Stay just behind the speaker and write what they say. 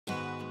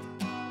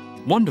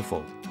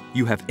Wonderful!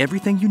 You have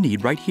everything you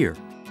need right here.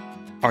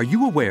 Are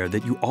you aware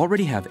that you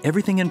already have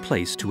everything in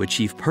place to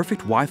achieve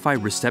perfect Wi-Fi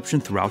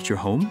reception throughout your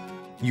home?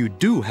 You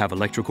do have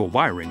electrical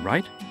wiring,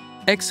 right?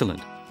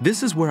 Excellent!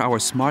 This is where our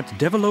smart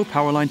Devolo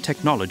Powerline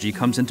technology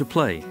comes into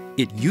play.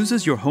 It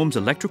uses your home's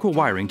electrical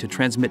wiring to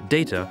transmit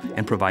data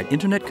and provide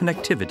internet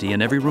connectivity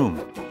in every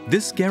room.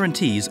 This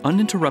guarantees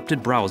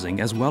uninterrupted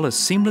browsing as well as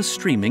seamless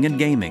streaming and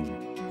gaming.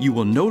 You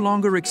will no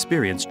longer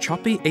experience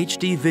choppy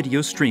HD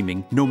video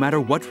streaming no matter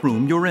what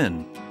room you're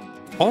in.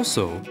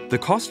 Also, the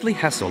costly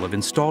hassle of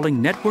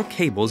installing network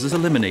cables is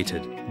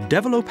eliminated.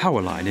 Devolo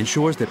Powerline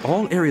ensures that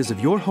all areas of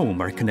your home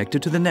are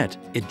connected to the net.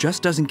 It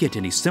just doesn't get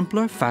any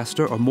simpler,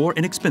 faster, or more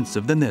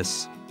inexpensive than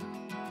this.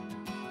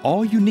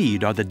 All you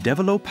need are the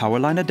Devolo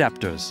Powerline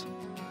adapters.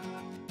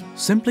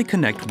 Simply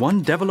connect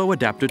one Devolo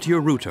adapter to your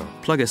router,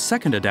 plug a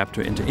second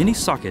adapter into any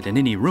socket in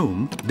any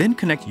room, then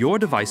connect your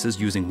devices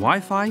using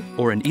Wi-Fi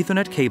or an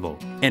Ethernet cable,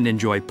 and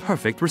enjoy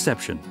perfect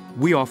reception.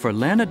 We offer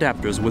LAN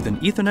adapters with an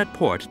Ethernet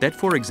port that,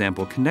 for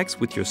example, connects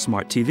with your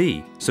smart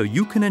TV, so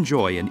you can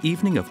enjoy an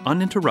evening of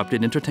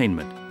uninterrupted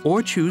entertainment.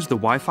 Or choose the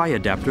Wi-Fi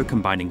adapter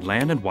combining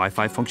LAN and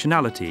Wi-Fi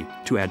functionality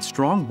to add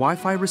strong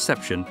Wi-Fi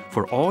reception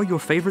for all your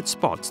favorite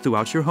spots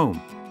throughout your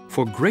home.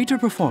 For greater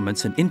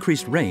performance and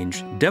increased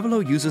range,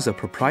 Devolo uses a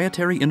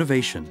proprietary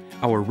innovation.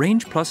 Our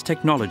Range Plus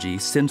technology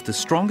sends the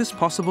strongest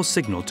possible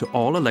signal to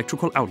all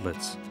electrical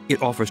outlets.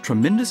 It offers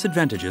tremendous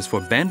advantages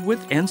for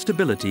bandwidth and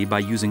stability by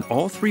using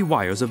all three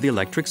wires of the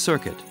electric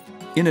circuit.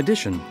 In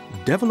addition,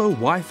 Devolo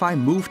Wi-Fi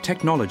Move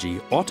technology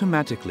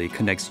automatically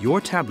connects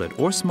your tablet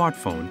or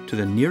smartphone to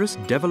the nearest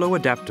Devolo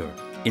adapter,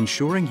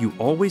 ensuring you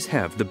always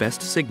have the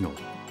best signal.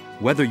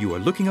 Whether you are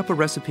looking up a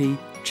recipe,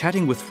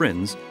 chatting with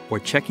friends, or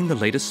checking the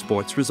latest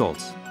sports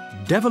results.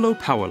 Devolo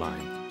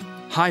Powerline.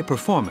 High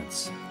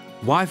performance.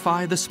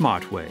 Wi-Fi the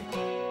smart way.